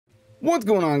What's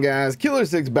going on, guys?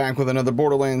 Killer6 back with another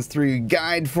Borderlands 3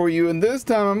 guide for you, and this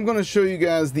time I'm going to show you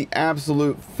guys the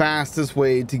absolute fastest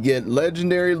way to get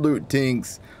legendary loot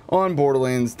tinks on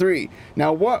Borderlands 3.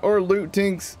 Now, what are loot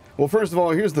tinks? Well, first of all,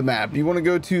 here's the map. You want to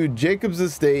go to Jacob's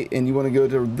Estate, and you want to go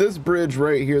to this bridge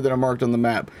right here that I marked on the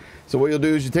map. So what you'll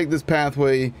do is you take this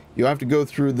pathway, you'll have to go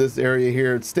through this area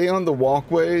here, stay on the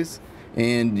walkways,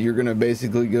 and you're gonna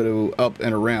basically go to up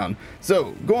and around.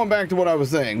 So going back to what I was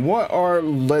saying, what are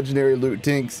legendary loot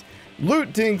tinks?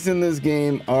 Loot tinks in this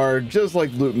game are just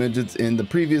like loot midgets in the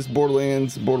previous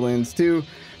Borderlands 2.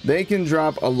 They can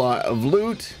drop a lot of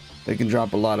loot, they can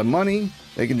drop a lot of money,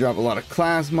 they can drop a lot of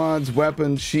class mods,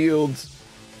 weapons, shields,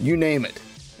 you name it.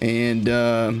 And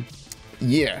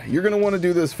yeah, you're gonna want to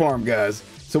do this farm, guys.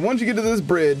 So once you get to this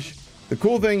bridge, the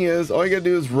cool thing is all you gotta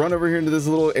do is run over here into this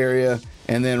little area,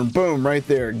 and then boom, right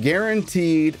there,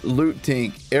 guaranteed loot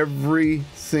tink every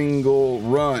single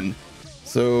run.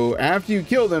 So after you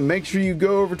kill them, make sure you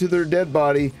go over to their dead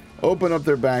body, open up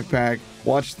their backpack,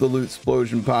 watch the loot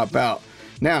explosion pop out.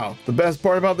 Now, the best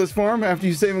part about this farm, after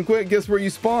you save and quit, guess where you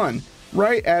spawn?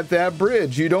 Right at that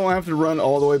bridge. You don't have to run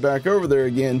all the way back over there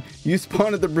again. You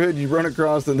spawn at the bridge, you run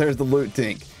across, and there's the loot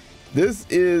tink. This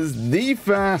is the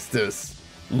fastest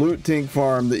loot tink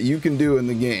farm that you can do in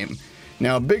the game.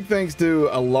 Now, big thanks to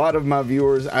a lot of my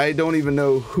viewers. I don't even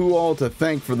know who all to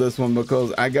thank for this one,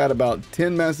 because I got about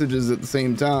 10 messages at the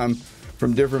same time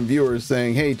from different viewers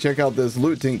saying, hey, check out this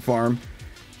loot tink farm.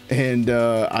 And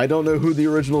I don't know who the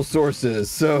original source is.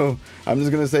 So I'm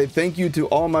just going to say thank you to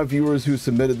all my viewers who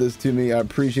submitted this to me. I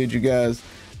appreciate you guys.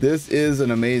 This is an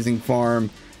amazing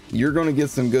farm. You're going to get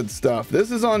some good stuff.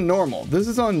 This is on normal. This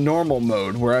is on normal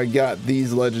mode where I got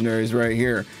these legendaries right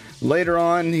here. Later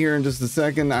on here in just a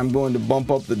second, I'm going to bump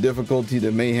up the difficulty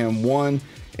to Mayhem 1.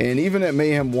 And even at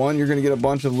Mayhem 1, you're going to get a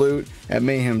bunch of loot. At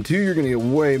Mayhem 2, you're going to get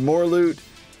way more loot.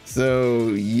 So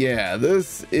yeah,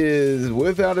 this is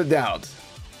without a doubt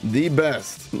the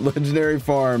best legendary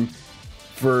farm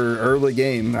for early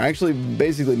game. Actually,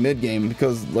 basically mid game,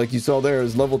 because like you saw there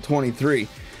is level 23.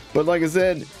 But like I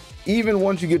said, even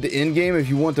once you get to end game, if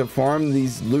you want to farm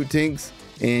these loot tinks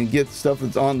and get stuff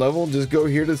that's on level, just go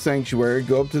here to Sanctuary,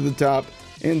 go up to the top,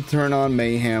 and turn on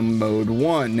Mayhem Mode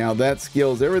 1. Now that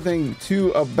scales everything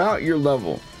to about your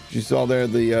level. As you saw there,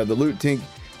 the loot tink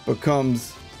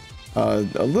becomes a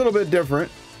little bit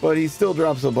different, but he still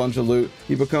drops a bunch of loot.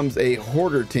 He becomes a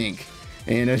hoarder tink.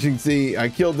 And as you can see, I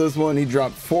killed this one. He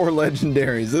dropped 4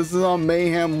 legendaries. This is on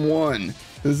Mayhem 1.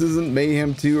 This isn't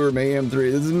Mayhem 2 or Mayhem 3.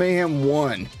 This is Mayhem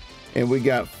 1. And we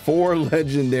got 4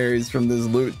 legendaries from this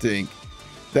loot tink.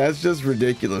 That's just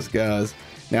ridiculous, guys.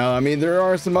 Now, I mean, there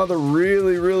are some other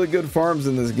really good farms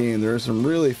in this game. There are some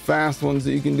really fast ones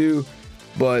that you can do,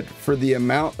 but for the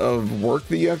amount of work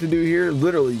that you have to do here,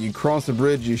 literally you cross a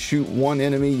bridge, you shoot one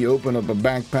enemy, you open up a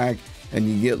backpack, and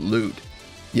you get loot.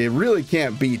 You really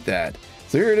can't beat that.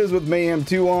 So here it is with Mayhem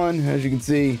 2 on. As you can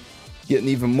see, getting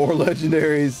even more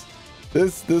legendaries.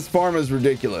 This farm is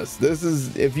ridiculous. This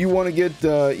is, if you want to get,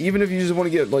 even if you just want to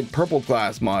get like purple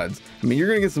class mods, I mean, you're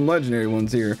going to get some legendary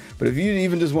ones here, but if you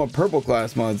even just want purple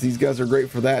class mods, these guys are great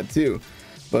for that too.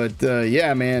 But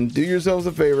yeah, man, do yourselves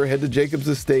a favor, head to Jacob's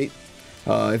Estate.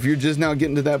 If you're just now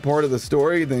getting to that part of the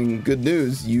story, then good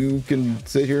news, you can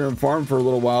sit here and farm for a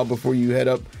little while before you head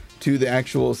up to the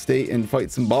actual estate and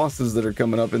fight some bosses that are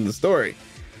coming up in the story.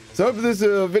 So I hope this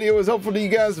video was helpful to you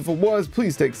guys. If it was,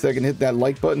 please take a second, hit that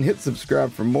like button, hit subscribe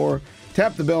for more,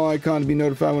 tap the bell icon to be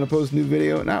notified when I post a new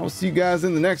video, and I will see you guys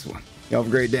in the next one. Y'all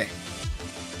have a great day.